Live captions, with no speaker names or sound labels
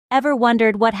Ever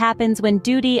wondered what happens when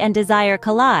duty and desire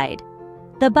collide?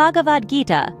 The Bhagavad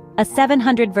Gita, a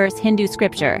 700-verse Hindu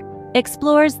scripture,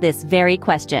 explores this very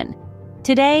question.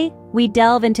 Today, we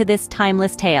delve into this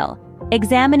timeless tale,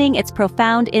 examining its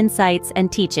profound insights and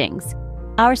teachings.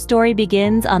 Our story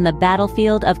begins on the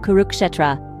Battlefield of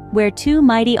Kurukshetra, where two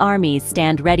mighty armies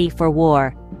stand ready for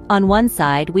war. On one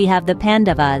side, we have the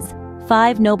Pandavas,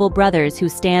 5 noble brothers who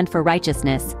stand for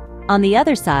righteousness. On the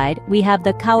other side, we have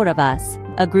the Kauravas,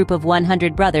 a group of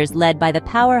 100 brothers led by the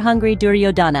power-hungry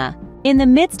Duryodhana. In the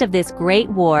midst of this great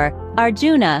war,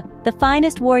 Arjuna, the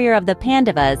finest warrior of the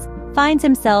Pandavas, finds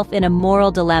himself in a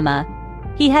moral dilemma.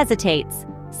 He hesitates,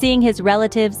 seeing his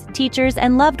relatives, teachers,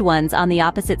 and loved ones on the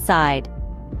opposite side.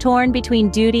 Torn between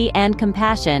duty and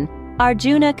compassion,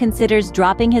 Arjuna considers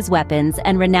dropping his weapons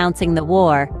and renouncing the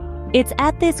war. It's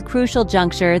at this crucial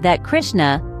juncture that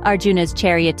Krishna, Arjuna's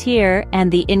charioteer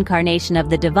and the incarnation of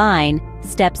the divine,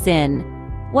 steps in.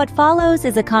 What follows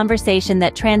is a conversation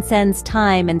that transcends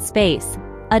time and space,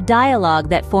 a dialogue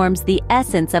that forms the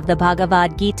essence of the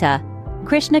Bhagavad Gita.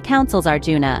 Krishna counsels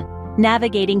Arjuna,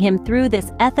 navigating him through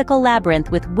this ethical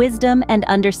labyrinth with wisdom and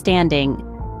understanding.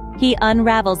 He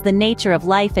unravels the nature of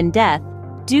life and death,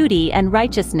 duty and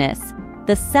righteousness,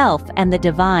 the self and the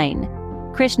divine.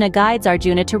 Krishna guides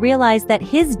Arjuna to realize that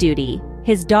his duty,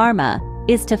 his dharma,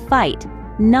 is to fight,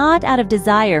 not out of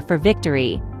desire for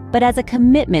victory, but as a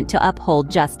commitment to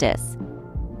uphold justice.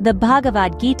 The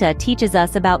Bhagavad Gita teaches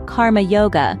us about karma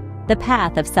yoga, the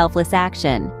path of selfless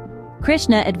action.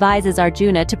 Krishna advises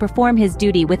Arjuna to perform his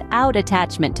duty without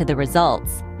attachment to the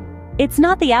results. It's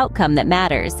not the outcome that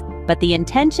matters, but the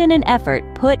intention and effort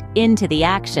put into the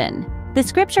action. The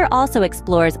scripture also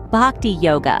explores bhakti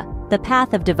yoga, the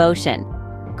path of devotion.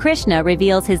 Krishna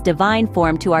reveals his divine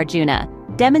form to Arjuna,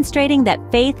 demonstrating that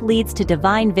faith leads to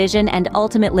divine vision and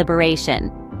ultimate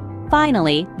liberation.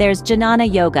 Finally, there's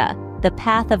Jnana Yoga, the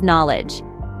path of knowledge.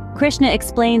 Krishna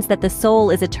explains that the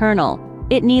soul is eternal.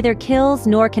 It neither kills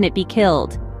nor can it be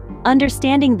killed.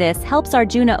 Understanding this helps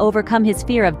Arjuna overcome his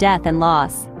fear of death and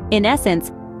loss. In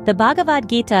essence, the Bhagavad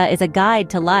Gita is a guide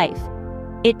to life.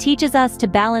 It teaches us to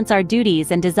balance our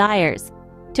duties and desires,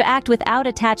 to act without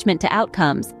attachment to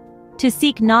outcomes, to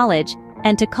seek knowledge,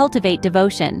 and to cultivate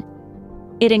devotion.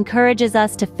 It encourages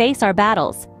us to face our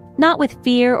battles, not with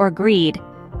fear or greed,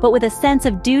 but with a sense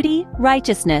of duty,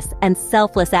 righteousness, and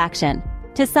selfless action.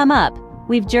 To sum up,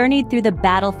 we've journeyed through the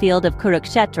battlefield of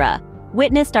Kurukshetra,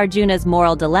 witnessed Arjuna's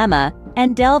moral dilemma,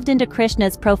 and delved into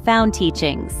Krishna's profound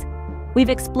teachings. We've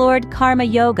explored karma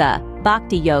yoga,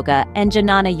 bhakti yoga, and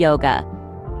jnana yoga.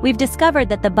 We've discovered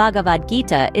that the Bhagavad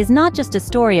Gita is not just a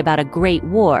story about a great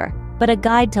war, but a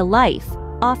guide to life,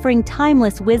 offering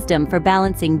timeless wisdom for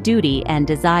balancing duty and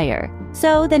desire.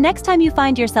 So, the next time you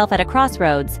find yourself at a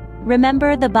crossroads,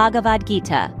 remember the Bhagavad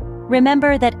Gita.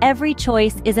 Remember that every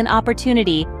choice is an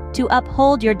opportunity to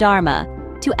uphold your dharma,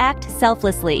 to act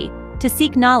selflessly, to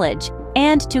seek knowledge,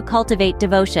 and to cultivate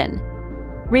devotion.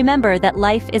 Remember that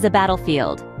life is a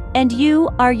battlefield, and you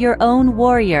are your own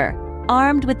warrior,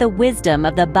 armed with the wisdom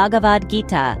of the Bhagavad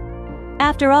Gita.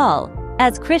 After all,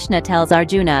 as Krishna tells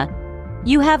Arjuna,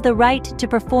 you have the right to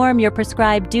perform your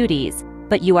prescribed duties,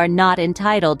 but you are not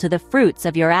entitled to the fruits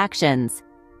of your actions.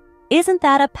 Isn't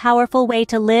that a powerful way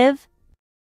to live?